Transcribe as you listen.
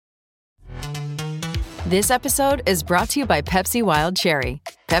This episode is brought to you by Pepsi Wild Cherry.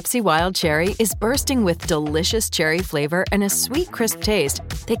 Pepsi Wild Cherry is bursting with delicious cherry flavor and a sweet, crisp taste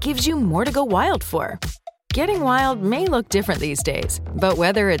that gives you more to go wild for. Getting wild may look different these days, but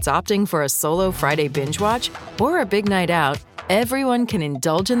whether it's opting for a solo Friday binge watch or a big night out, everyone can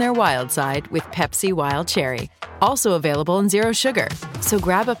indulge in their wild side with Pepsi Wild Cherry. Also available in Zero Sugar. So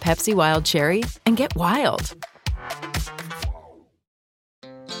grab a Pepsi Wild Cherry and get wild.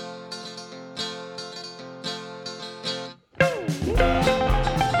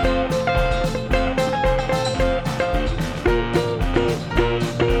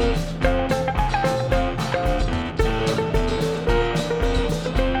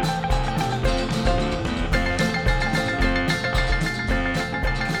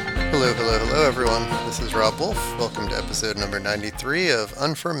 Hello everyone, this is Rob Wolf. Welcome to episode number 93 of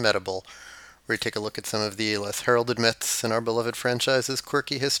Unformidable, where we take a look at some of the less heralded myths in our beloved franchise's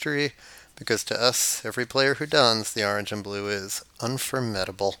quirky history, because to us, every player who dons the orange and blue is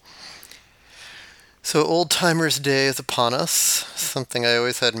unformidable. So Old Timers Day is upon us, something I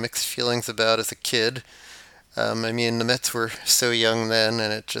always had mixed feelings about as a kid. The Mets were so young then,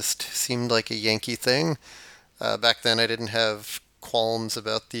 and it just seemed like a Yankee thing. Back then I didn't have qualms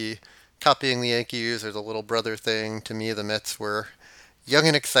about the copying the Yankees or the little brother thing. To me, the Mets were young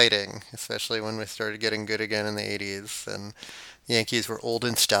and exciting, especially when we started getting good again in the 80s, and the Yankees were old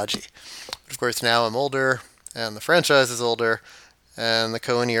and stodgy. But of course, now I'm older, and the franchise is older, and the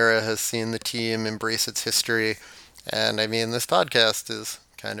Cohen era has seen the team embrace its history, and this podcast is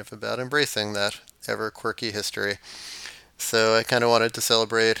kind of about embracing that ever quirky history. So I kind of wanted to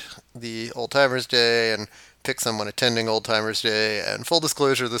celebrate the Old Timers Day and pick someone attending Old Timers Day, and full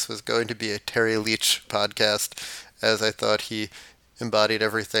disclosure, this was going to be a Terry Leach podcast, as I thought he embodied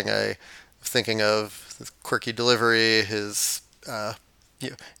everything I was thinking of: his quirky delivery, his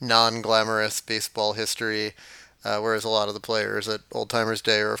non-glamorous baseball history, whereas a lot of the players at Old Timers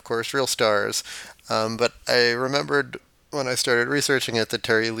Day are, of course, real stars. But I remembered when I started researching it that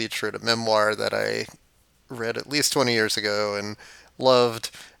Terry Leach wrote a memoir that I read at least 20 years ago and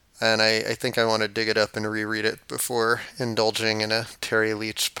loved, and I think I want to dig it up and reread it before indulging in a Terry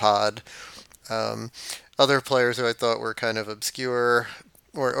Leach pod. Other players who I thought were kind of obscure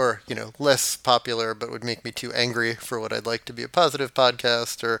or less popular but would make me too angry for what I'd like to be a positive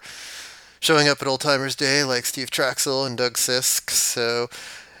podcast or showing up at Old Timers Day, like Steve Traxel and Doug Sisk. So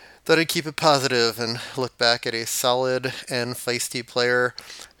thought I'd keep it positive and look back at a solid and feisty player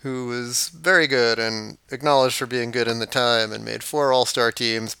who was very good and acknowledged for being good in the time and made 4 All-Star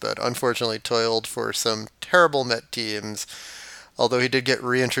teams, but unfortunately toiled for some terrible Met teams. Although he did get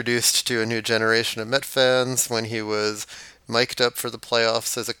reintroduced to a new generation of Met fans when he was mic'd up for the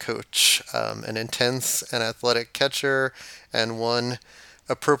playoffs as a coach, an intense and athletic catcher, and one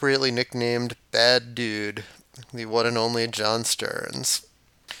appropriately nicknamed Bad Dude, the one and only John Stearns.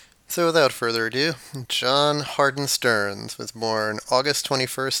 So without further ado, John Hardin Stearns was born August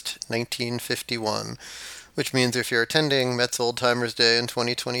 21st, 1951, which means if you're attending Mets Old Timers Day in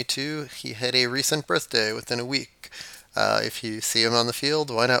 2022, he had a recent birthday within a week. If you see him on the field,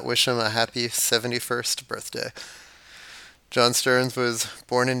 why not wish him a happy 71st birthday? John Stearns was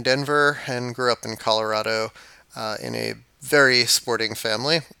born in Denver and grew up in Colorado in a very sporting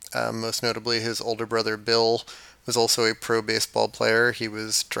family. Most notably, his older brother Bill was also a pro baseball player. He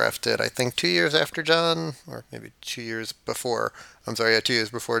was drafted, I think, 2 years after John, or maybe 2 years before. 2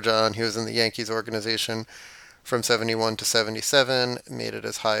 years before John. He was in the Yankees organization from 71 to 77, made it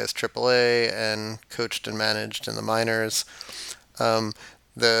as high as AAA, and coached and managed in the minors.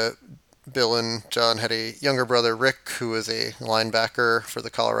 Bill and John had a younger brother, Rick, who was a linebacker for the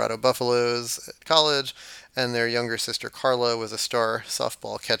Colorado Buffaloes at college, and their younger sister Carla was a star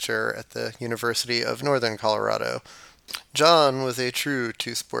softball catcher at the University of Northern Colorado. John was a true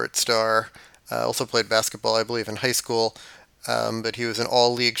two-sport star, also played basketball, I believe, in high school, but he was an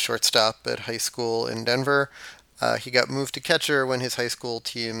all-league shortstop at high school in Denver. He got moved to catcher when his high school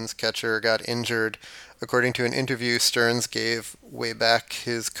team's catcher got injured. According to an interview Stearns gave way back,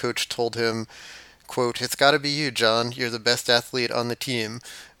 his coach told him, quote, "It's got to be you, John. You're the best athlete on the team,"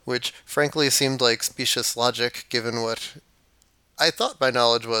 which frankly seemed like specious logic given what I thought my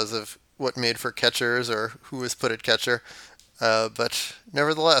knowledge was of what made for catchers or who was put at catcher. But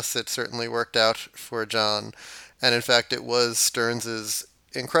nevertheless, it certainly worked out for John. And in fact, it was Stearns's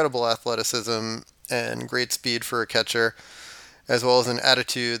incredible athleticism and great speed for a catcher, as well as an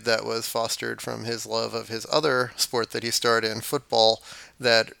attitude that was fostered from his love of his other sport that he starred in, football,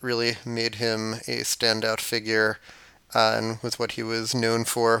 that really made him a standout figure and was what he was known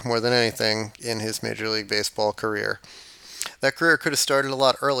for more than anything in his Major League Baseball career. That career could have started a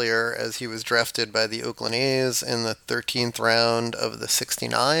lot earlier, as he was drafted by the Oakland A's in the 13th round of the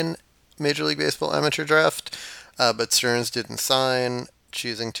 '69 Major League Baseball amateur draft, but Stearns didn't sign,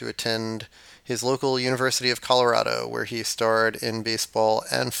 choosing to attend his local University of Colorado, where he starred in baseball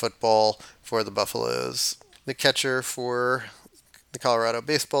and football for the Buffaloes. The catcher for the Colorado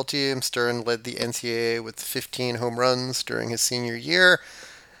baseball team, Stearns led the NCAA with 15 home runs during his senior year.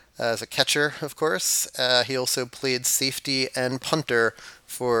 As a catcher, of course. He also played safety and punter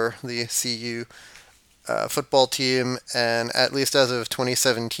for the CU football team, and at least as of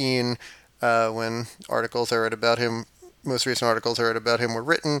 2017, when articles I read about him, most recent articles I read about him were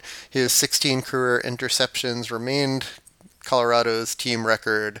written, his 16 career interceptions remained Colorado's team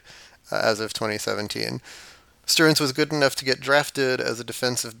record as of 2017. Stearns was good enough to get drafted as a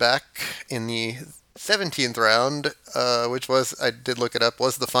defensive back in the 17th round, which was, I did look it up,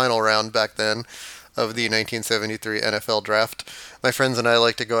 was the final round back then of the 1973 NFL draft. My friends and I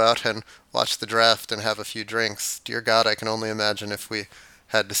like to go out and watch the draft and have a few drinks. Dear God, I can only imagine if we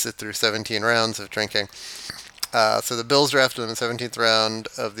had to sit through 17 rounds of drinking. So the Bills drafted him in the 17th round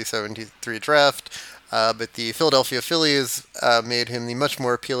of the 73 draft. But the Philadelphia Phillies made him the much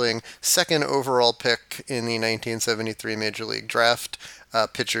more appealing second overall pick in the 1973 Major League Draft.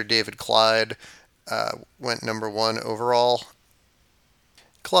 Pitcher David Clyde went number one overall.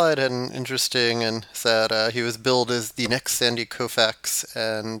 Clyde had an interesting and sad, he was billed as the next Sandy Koufax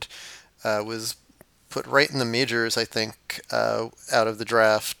and was put right in the majors, I think, out of the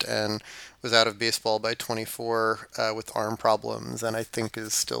draft, and was out of baseball by 24 with arm problems, and I think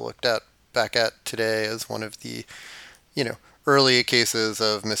is still looked at back at today as one of the, early cases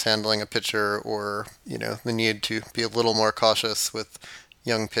of mishandling a pitcher, or, the need to be a little more cautious with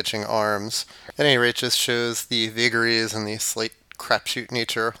young pitching arms. At any rate, just shows the vagaries and the slight crapshoot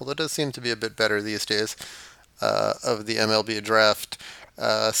nature, although it does seem to be a bit better these days, of the MLB draft.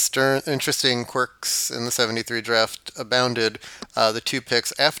 Interesting quirks in the 73 draft abounded. The two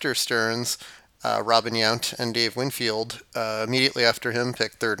picks after Stearns, Robin Yount and Dave Winfield, immediately after him,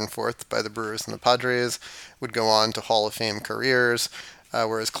 picked third and fourth by the Brewers and the Padres, would go on to Hall of Fame careers,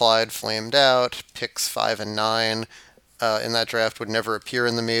 whereas Clyde flamed out. Picks 5 and 9 in that draft would never appear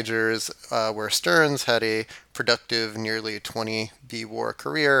in the majors, where Stearns had a productive, nearly 20 B-WAR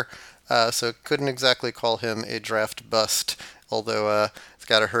career, so couldn't exactly call him a draft bust, although it's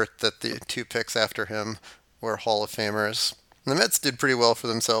got to hurt that the two picks after him were Hall of Famers. The Mets did pretty well for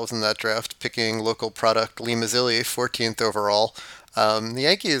themselves in that draft, picking local product Lee Mazzilli, 14th overall. The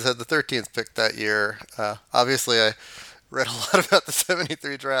Yankees had the 13th pick that year. Obviously, I read a lot about the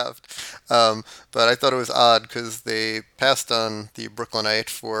 73 draft, but I thought it was odd because they passed on the Brooklynite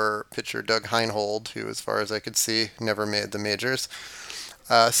for pitcher Doug Heinhold, who, as far as I could see, never made the majors.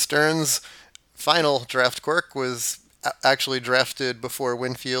 Stearns' final draft quirk was actually drafted before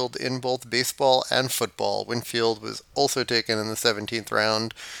Winfield in both baseball and football. Winfield was also taken in the 17th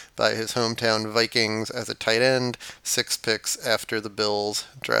round by his hometown Vikings as a tight end, 6 picks after the Bills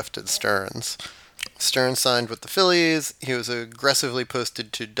drafted Stearns. Stearns signed with the Phillies. He was aggressively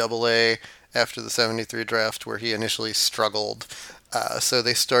posted to Double-A after the 73 draft, where he initially struggled. So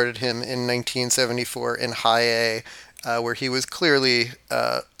they started him in 1974 in High A, where he was clearly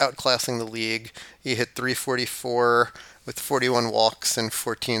outclassing the league. He hit .344 with 41 walks and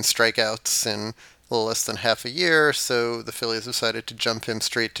 14 strikeouts in a little less than half a year, so the Phillies decided to jump him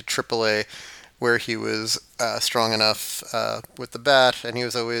straight to AAA, where he was strong enough with the bat, and he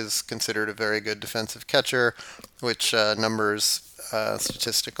was always considered a very good defensive catcher, which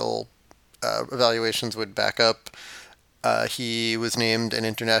statistical evaluations would back up. He was named an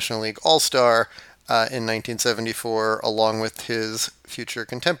International League All-Star in 1974, along with his future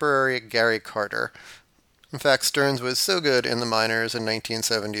contemporary, Gary Carter. In fact, Stearns was so good in the minors in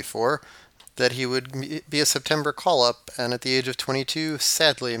 1974 that he would be a September call-up, and at the age of 22,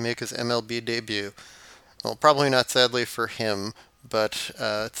 sadly make his MLB debut. Well, probably not sadly for him, but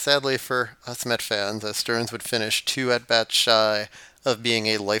sadly for us Met fans, as Stearns would finish 2 at-bats shy of being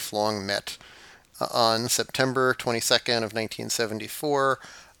a lifelong Met. On September 22nd of 1974,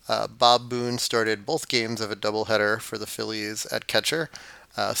 Bob Boone started both games of a doubleheader for the Phillies at catcher,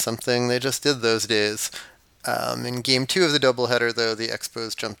 something they just did those days. In Game 2 of the doubleheader, though, the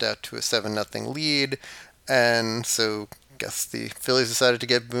Expos jumped out to a 7-0 lead, and so I guess the Phillies decided to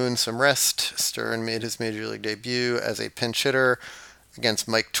get Boone some rest. Stearns made his Major League debut as a pinch hitter against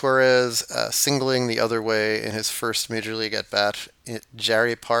Mike Torres, singling the other way in his first Major League at-bat at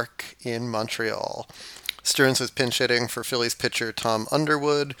Jarry Park in Montreal. Stearns was pinch hitting for Phillies pitcher Tom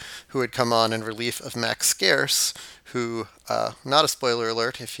Underwood, who had come on in relief of Max Scarce, who, not a spoiler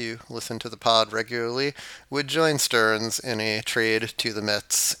alert if you listen to the pod regularly, would join Stearns in a trade to the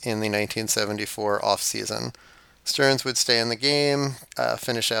Mets in the 1974 offseason. Stearns would stay in the game,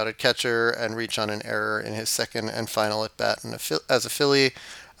 finish out at catcher, and reach on an error in his second and final at bat as a Philly.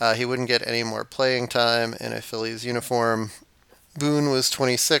 He wouldn't get any more playing time in a Phillies uniform. Boone was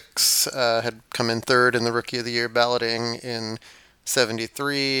 26, had come in third in the Rookie of the Year balloting in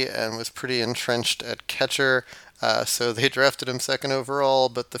 73, and was pretty entrenched at catcher. So they drafted him second overall,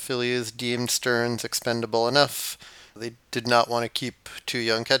 but the Phillies deemed Stearns expendable enough. They did not want to keep two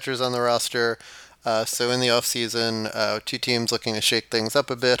young catchers on the roster. So in the offseason, two teams looking to shake things up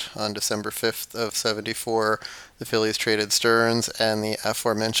a bit. On December 5th of 74, the Phillies traded Stearns and the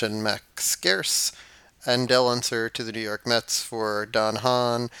aforementioned Max Scarce and Del Unser to the New York Mets for Don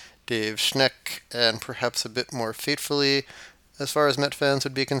Hahn, Dave Schneck, and perhaps a bit more fatefully, as far as Met fans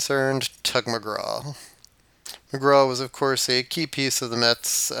would be concerned, Tug McGraw. McGraw was, of course, a key piece of the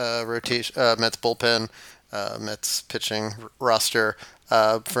Mets Mets bullpen, Mets pitching roster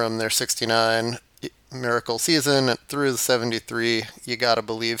from their 69 miracle season through the 73 you gotta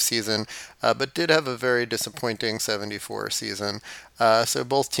believe season, but did have a very disappointing 74 season. So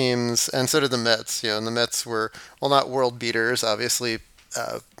both teams, and so did the Mets, and the Mets were, well, not world beaters, obviously,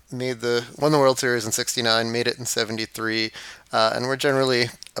 won the World Series in 69, made it in 73, and were generally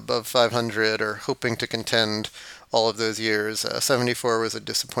above 500 or hoping to contend all of those years. 74 was a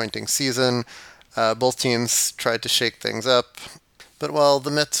disappointing season. Both teams tried to shake things up, but while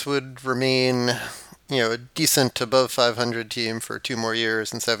the Mets would remain, a decent above 500 team for 2 more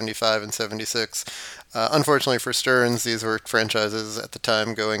years in 75 and 76, unfortunately for Stearns, these were franchises at the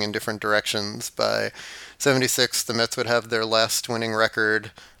time going in different directions. By 76, the Mets would have their last winning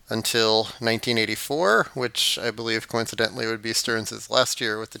record until 1984, which I believe coincidentally would be Stearns' last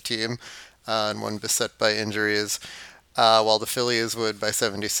year with the team, and one beset by injuries. While the Phillies would, by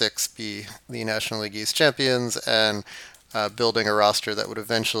 76, be the National League East champions and building a roster that would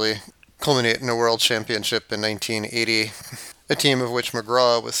eventually culminate in a world championship in 1980, a team of which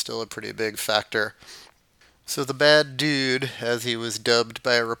McGraw was still a pretty big factor. So the bad dude, as he was dubbed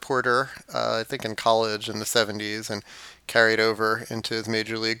by a reporter, I think in college in the 70s, and carried over into his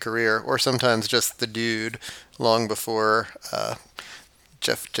major league career, or sometimes just the dude, long before the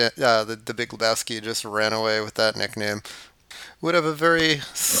Big Lebowski just ran away with that nickname, would have a very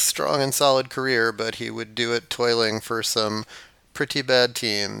strong and solid career, but he would do it toiling for some pretty bad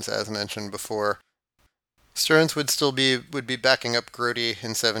teams, as mentioned before. Stearns would be backing up Grote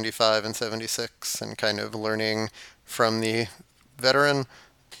in 75 and 76 and kind of learning from the veteran.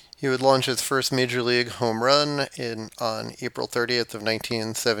 He would launch his first major league home run on April 30th of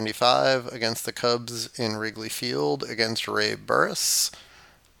 1975 against the Cubs in Wrigley Field against Ray Burris.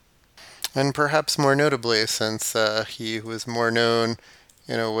 And perhaps more notably, since he was more known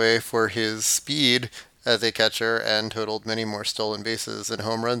in a way for his speed as a catcher and totaled many more stolen bases than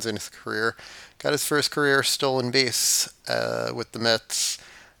home runs in his career, got his first career stolen base with the Mets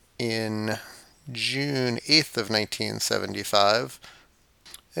in June 8th of 1975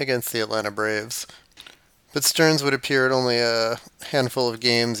 against the Atlanta Braves. But Stearns would appear at only a handful of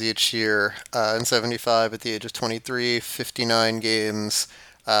games each year. In 75, at the age of 23, 59 games,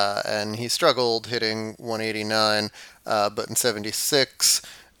 and he struggled hitting 189, but in 76,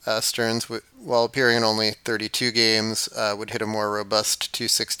 Stearns, while appearing in only 32 games, would hit a more robust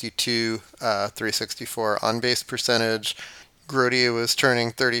 262, 364 on-base percentage. Grote was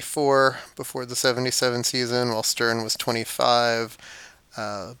turning 34 before the 77 season, while Stearns was 25.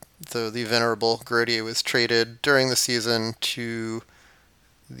 Though the venerable Grote was traded during the season to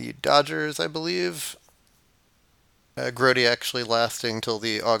the Dodgers, I believe. Grote actually lasting till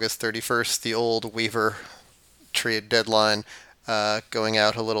the August 31st, the old waiver trade deadline, going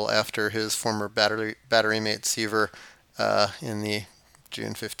out a little after his former battery mate Seaver in the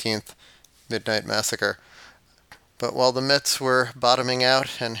June 15th Midnight Massacre. But while the Mets were bottoming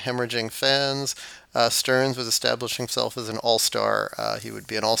out and hemorrhaging fans, Stearns was establishing himself as an all-star. He would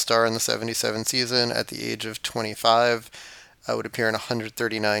be an all-star in the 77 season at the age of 25, would appear in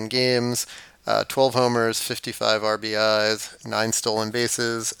 139 games, 12 homers, 55 RBIs, 9 stolen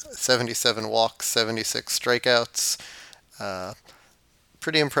bases, 77 walks, 76 strikeouts.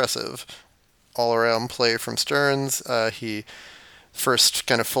 Pretty impressive all-around play from Stearns. He first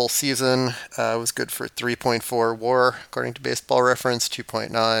kind of full season was good for 3.4 WAR according to Baseball Reference,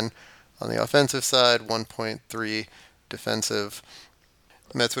 2.9 on the offensive side, 1.3 defensive.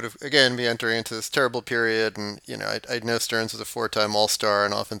 The Mets would have again be entering into this terrible period, and I know Stearns was a four-time All-Star,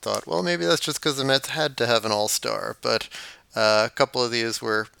 and often thought, well, maybe that's just because the Mets had to have an All-Star, but a couple of these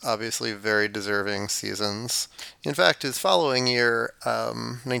were obviously very deserving seasons. In fact, his following year,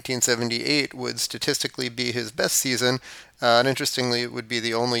 1978, would statistically be his best season, and interestingly, it would be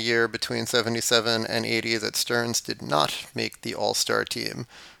the only year between 77 and 80 that Stearns did not make the All-Star team,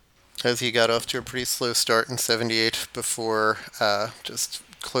 as he got off to a pretty slow start in 78 before just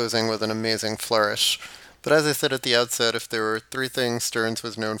closing with an amazing flourish. But as I said at the outset, if there were three things Stearns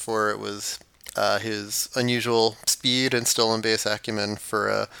was known for, it was his unusual speed and stolen base acumen for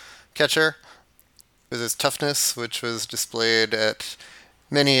a catcher. It was his toughness, which was displayed at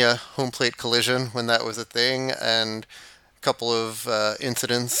many a home plate collision when that was a thing, and a couple of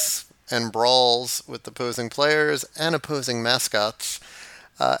incidents and brawls with opposing players and opposing mascots,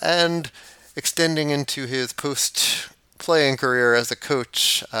 and extending into his post-playing career as a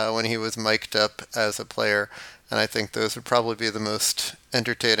coach when he was mic'd up as a player. And I think those would probably be the most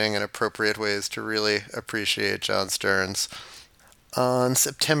entertaining and appropriate ways to really appreciate John Stearns. On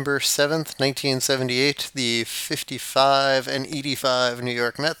September 7th, 1978, the 55 and 85 New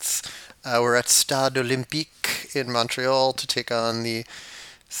York Mets were at Stade Olympique in Montreal to take on the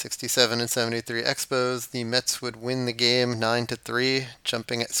 67 and 73 Expos. The Mets would win the game 9-3,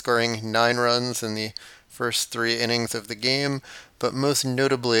 scoring 9 runs in the first 3 innings of the game, but most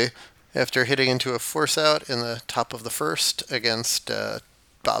notably, after hitting into a force out in the top of the first against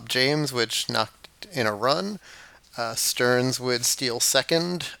Bob James, which knocked in a run, Stearns would steal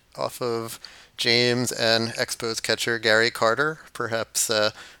second off of James and Expos catcher Gary Carter. Perhaps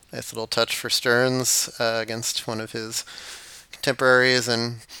a nice little touch for Stearns against one of his contemporaries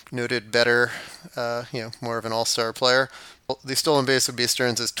and noted better, more of an all-star player. The stolen base would be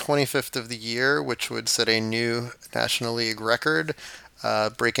Stearns' 25th of the year, which would set a new National League record,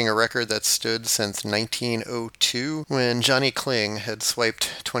 breaking a record that stood since 1902, when Johnny Kling had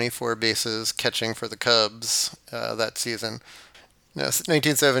swiped 24 bases catching for the Cubs that season. Now,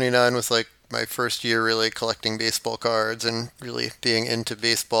 1979 was like my first year really collecting baseball cards and really being into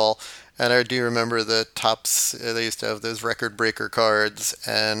baseball. And I do remember the Topps, they used to have those record breaker cards,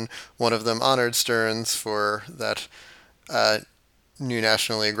 and one of them honored Stearns for that new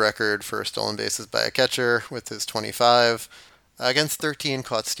National League record for stolen bases by a catcher with his 25, against 13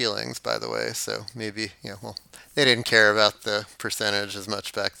 caught stealings, by the way. So maybe, they didn't care about the percentage as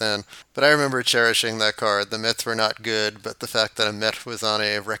much back then. But I remember cherishing that card. The Mets were not good, but the fact that a Met was on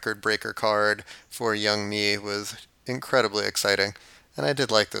a record breaker card for young me was incredibly exciting. And I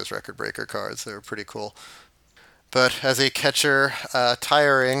did like those record breaker cards. They were pretty cool. But as a catcher,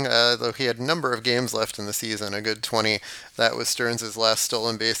 tiring, though he had a number of games left in the season, a good 20, that was Stearns' last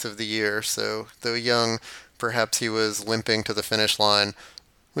stolen base of the year. So though young, perhaps he was limping to the finish line,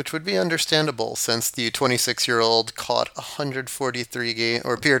 which would be understandable since the 26-year-old caught 143 games,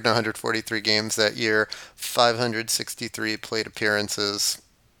 or appeared in 143 games that year, 563 plate appearances.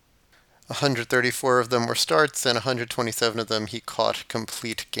 134 of them were starts, and 127 of them he caught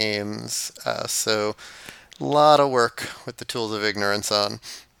complete games. So a lot of work with the tools of ignorance on.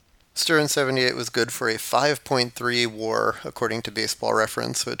 Stearns 78 was good for a 5.3 WAR, according to Baseball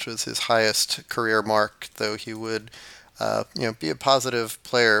Reference, which was his highest career mark, though he would be a positive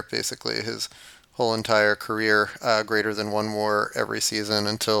player basically his whole entire career, greater than 1 WAR every season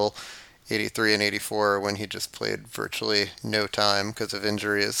until 83 and 84, when he just played virtually no time because of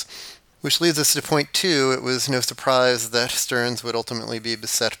injuries. Which leads us to point 2. It was no surprise that Stearns would ultimately be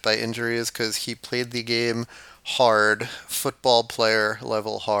beset by injuries because he played the game hard, football player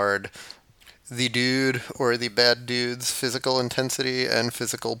level hard. The dude or the bad dude's physical intensity and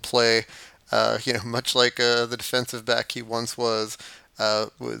physical play, much like the defensive back he once was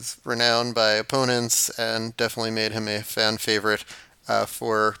renowned by opponents and definitely made him a fan favorite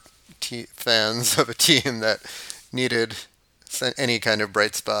for fans of a team that needed any kind of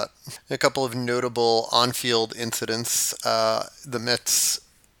bright spot. A couple of notable on-field incidents. The Mets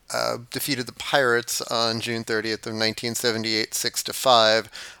defeated the Pirates on June 30th of 1978,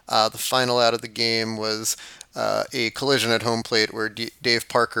 6-5. The final out of the game was a collision at home plate where Dave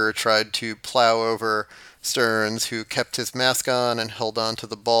Parker tried to plow over Stearns, who kept his mask on and held on to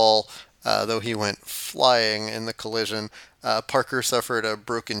the ball, though he went flying in the collision. Parker suffered a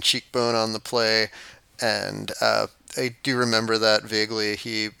broken cheekbone on the play, and I do remember that vaguely.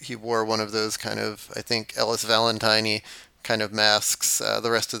 He wore one of those kind of, I think, Ellis Valentine kind of masks.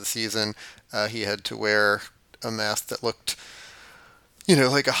 The rest of the season, he had to wear a mask that looked,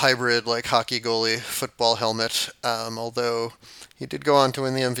 like a hybrid, like hockey goalie football helmet. Although he did go on to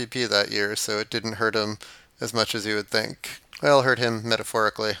win the MVP that year, so it didn't hurt him as much as you would think. Well, hurt him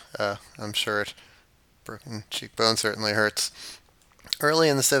metaphorically. I'm sure it broken cheekbone certainly hurts. Early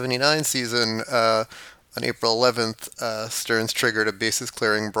in the 79 season, on April 11th, Stearns triggered a bases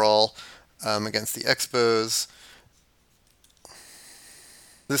clearing brawl against the Expos,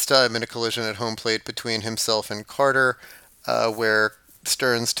 this time in a collision at home plate between himself and Carter, where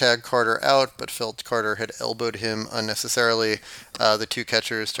Stearns tagged Carter out, but felt Carter had elbowed him unnecessarily. The two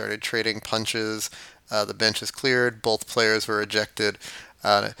catchers started trading punches. The bench is cleared. Both players were ejected.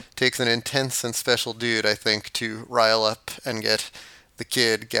 It takes an intense and special dude, I think, to rile up and get the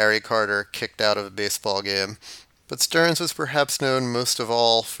kid, Gary Carter, kicked out of a baseball game. But Stearns was perhaps known most of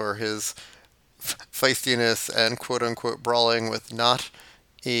all for his feistiness and quote unquote brawling with not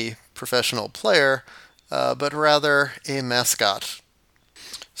a professional player, but rather a mascot.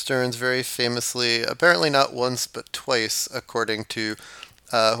 Stearns very famously, apparently not once but twice, according to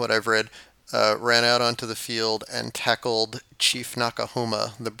what I've read, ran out onto the field and tackled Chief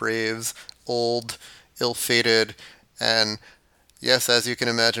Nakahoma, the Braves' old, ill-fated, and yes, as you can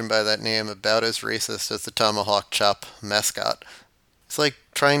imagine by that name, about as racist as the tomahawk chop mascot. It's like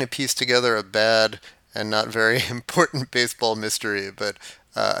trying to piece together a bad and not very important baseball mystery, but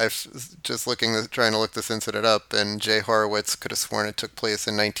I've just trying to look this incident up, and Jay Horowitz could have sworn it took place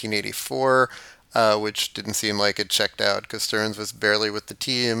in 1984, which didn't seem like it checked out because Stearns was barely with the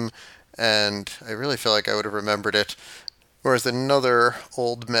team, and I really feel like I would have remembered it. Whereas another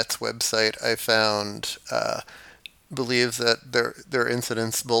old Mets website I found believes that there are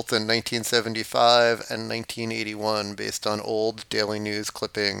incidents both in 1975 and 1981 based on old Daily News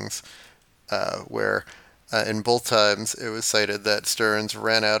clippings where in both times it was cited that Stearns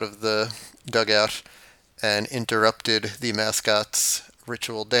ran out of the dugout and interrupted the mascot's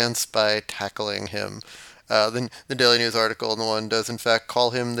ritual dance by tackling him. The Daily News article in the one does in fact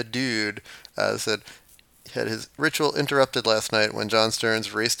call him the dude, said had his ritual interrupted last night when John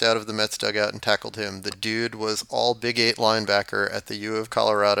Stearns raced out of the Mets dugout and tackled him. The dude was all Big 8 linebacker at the U of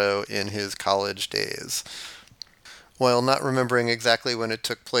Colorado in his college days. While not remembering exactly when it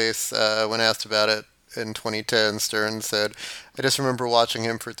took place, when asked about it in 2010, Stearns said, "I just remember watching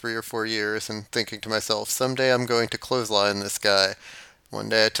him for 3 or 4 years and thinking to myself, someday I'm going to clothesline this guy. One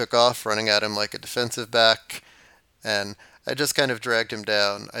day I took off running at him like a defensive back, and I just kind of dragged him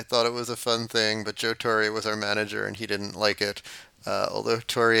down. I thought it was a fun thing, but Joe Torre was our manager and he didn't like it. Although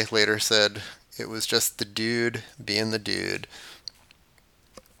Torre later said it was just the dude being the dude."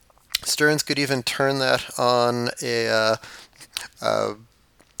 Stearns could even turn that on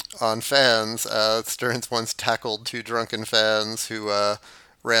on fans. Stearns once tackled two drunken fans who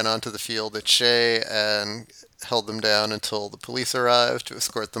ran onto the field at Shea and held them down until the police arrived to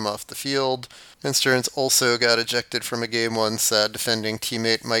escort them off the field. And Stearns also got ejected from a game once, defending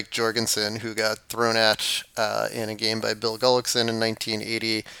teammate Mike Jorgensen, who got thrown at in a game by Bill Gullickson in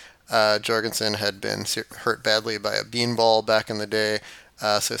 1980. Jorgensen had been hurt badly by a beanball back in the day,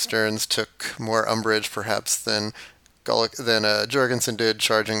 so Stearns took more umbrage perhaps than Jorgensen did,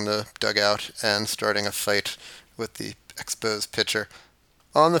 charging the dugout and starting a fight with the exposed pitcher.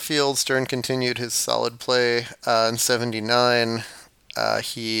 On the field, Stearns continued his solid play. In 79,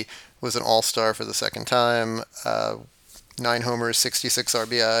 he was an all-star for the second time. 9 homers, 66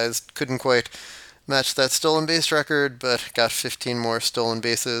 RBIs. Couldn't quite match that stolen base record, but got 15 more stolen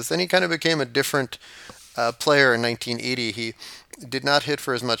bases. Then he kind of became a different player in 1980. He did not hit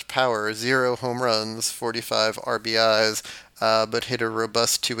for as much power. 0 home runs, 45 RBIs. But hit a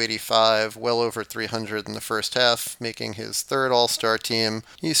robust 285, well over 300 in the first half, making his third All-Star team.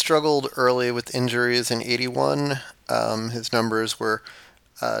 He struggled early with injuries in 81. His numbers were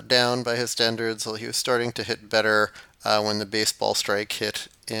down by his standards, so he was starting to hit better when the baseball strike hit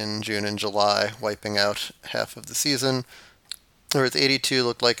in June and July, wiping out half of the season. Whereas 82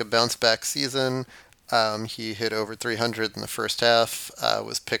 looked like a bounce-back season. He hit over 300 in the first half,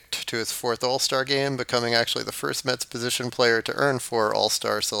 was picked to his 4th All-Star game, becoming actually the first Mets position player to earn 4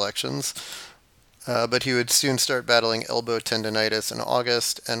 All-Star selections. But he would soon start battling elbow tendonitis in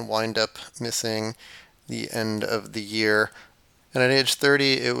August and wind up missing the end of the year. And at age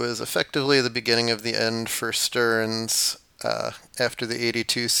 30, it was effectively the beginning of the end for Stearns after the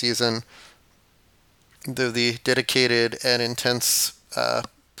 82 season. Though the dedicated and intense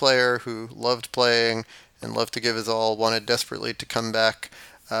player who loved playing and loved to give his all, wanted desperately to come back.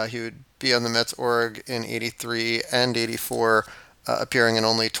 He would be on the Mets org in 83 and 84, appearing in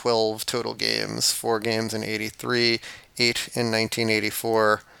only 12 total games, 4 games in 83, 8 in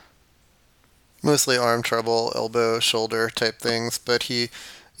 1984. Mostly arm trouble, elbow, shoulder type things, but he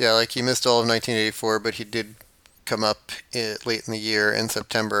missed all of 1984, but he did come up late in the year in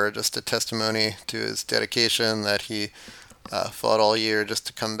September, just a testimony to his dedication that he Fought all year just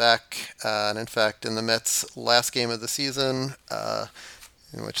to come back. And in fact, in the Mets' last game of the season,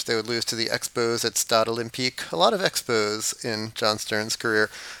 in which they would lose to the Expos at Stade Olympique, a lot of Expos in John Stearns' career,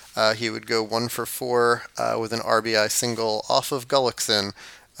 he would go 1 for 4 with an RBI single off of Gullickson,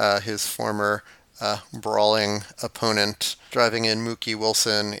 his former brawling opponent, driving in Mookie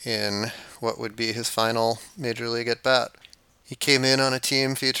Wilson in what would be his final Major League at-bat. He came in on a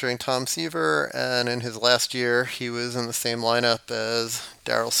team featuring Tom Seaver, and in his last year, he was in the same lineup as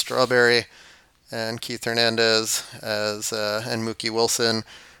Darryl Strawberry and Keith Hernandez and Mookie Wilson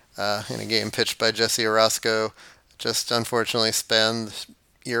in a game pitched by Jesse Orosco. Just unfortunately spanned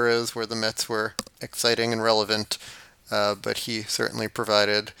eras where the Mets were exciting and relevant, but he certainly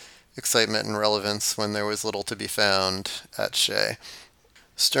provided excitement and relevance when there was little to be found at Shea.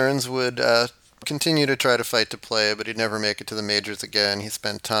 Stearns would continue to try to fight to play, but he'd never make it to the majors again. He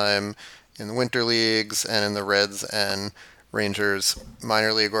spent time in the winter leagues and in the Reds and Rangers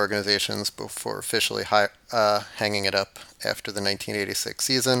minor league organizations before officially hanging it up after the 1986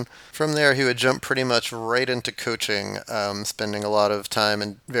 season. From there, he would jump pretty much right into coaching, spending a lot of time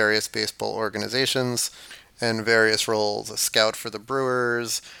in various baseball organizations and various roles: a scout for the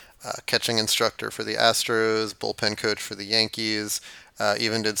Brewers, catching instructor for the Astros, bullpen coach for the Yankees,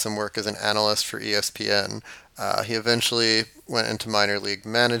 even did some work as an analyst for ESPN. He eventually went into minor league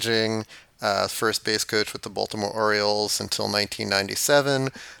managing, first base coach with the Baltimore Orioles until 1997,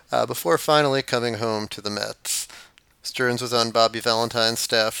 before finally coming home to the Mets. Stearns was on Bobby Valentine's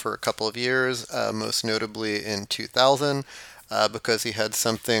staff for a couple of years, most notably in 2000. Because he had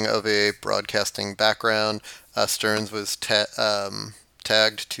something of a broadcasting background, Stearns was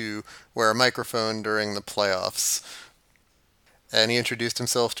tagged to wear a microphone during the playoffs. And he introduced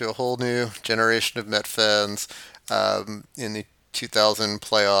himself to a whole new generation of Met fans in the 2000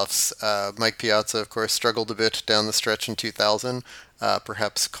 playoffs. Mike Piazza, of course, struggled a bit down the stretch in 2000,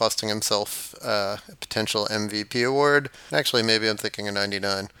 perhaps costing himself a potential MVP award. Actually, maybe I'm thinking of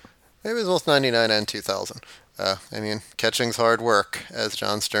 99. Maybe it was both 99 and 2000. Catching's hard work, as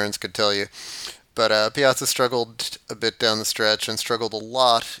John Stearns could tell you. But Piazza struggled a bit down the stretch and struggled a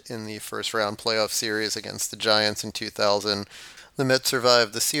lot in the first round playoff series against the Giants in 2000. The Mets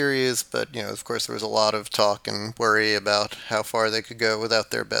survived the series, but, of course, there was a lot of talk and worry about how far they could go without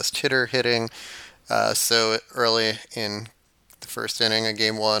their best hitter hitting. So early in the first inning of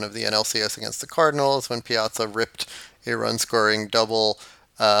Game 1 of the NLCS against the Cardinals, when Piazza ripped a run-scoring double,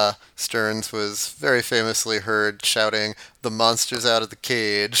 Stearns was very famously heard shouting, "The monster's out of the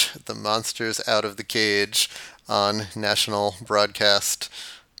cage, the monster's out of the cage," on national broadcast,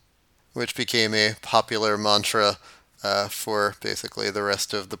 which became a popular mantra for basically the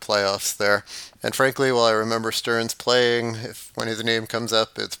rest of the playoffs there. And frankly, while I remember Stearns playing, when his name comes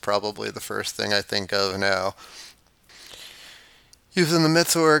up, it's probably the first thing I think of now. He was in the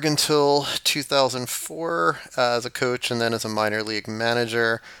Mets org until 2004 as a coach and then as a minor league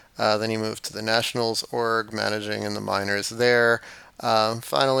manager. Then he moved to the Nationals org, managing in the minors there.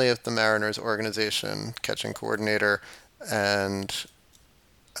 Finally, at the Mariners organization, catching coordinator and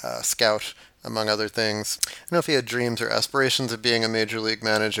scout, among other things. I don't know if he had dreams or aspirations of being a major league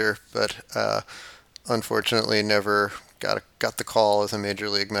manager, but unfortunately never got the call as a major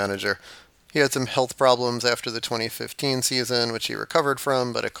league manager. He had some health problems after the 2015 season, which he recovered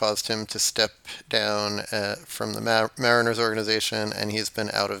from, but it caused him to step down from the Mariners organization, and he's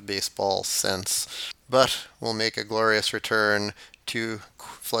been out of baseball since. But will make a glorious return to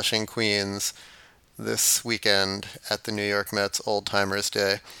Flushing, Queens this weekend at the New York Mets Old Timers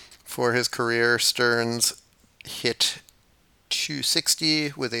Day. For his career, Stearns hit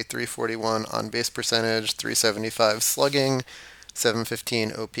 .260 with a .341 on-base percentage, .375 slugging,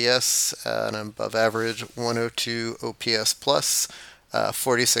 .715 OPS, an above-average .102 OPS plus,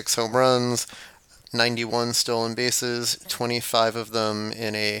 46 home runs, 91 stolen bases, 25 of them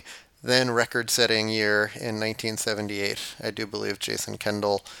in a then record-setting year in 1978. I do believe Jason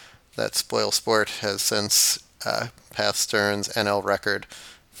Kendall, that spoil sport, has since passed Stearns' NL record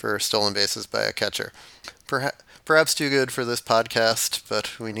for stolen bases by a catcher. Perhaps too good for this podcast,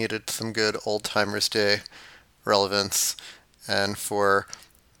 but we needed some good Old Timers Day relevance. And for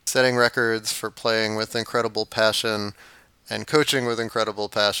setting records, for playing with incredible passion, and coaching with incredible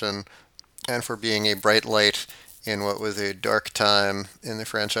passion, and for being a bright light in what was a dark time in the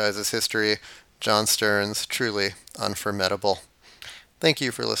franchise's history, John Stearns, truly unformidable. Thank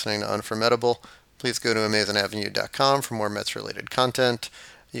you for listening to Unformidable. Please go to AmazingAvenue.com for more Mets-related content.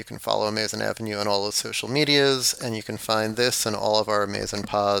 You can follow Amazing Avenue on all the social medias, and you can find this and all of our Amazing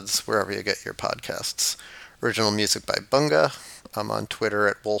Pods wherever you get your podcasts. Original music by Bunga. I'm on Twitter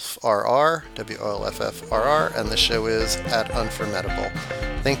at WolfRR, WOLFFRR, and the show is at Unformidable.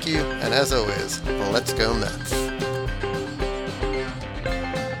 Thank you, and as always, let's go Mets.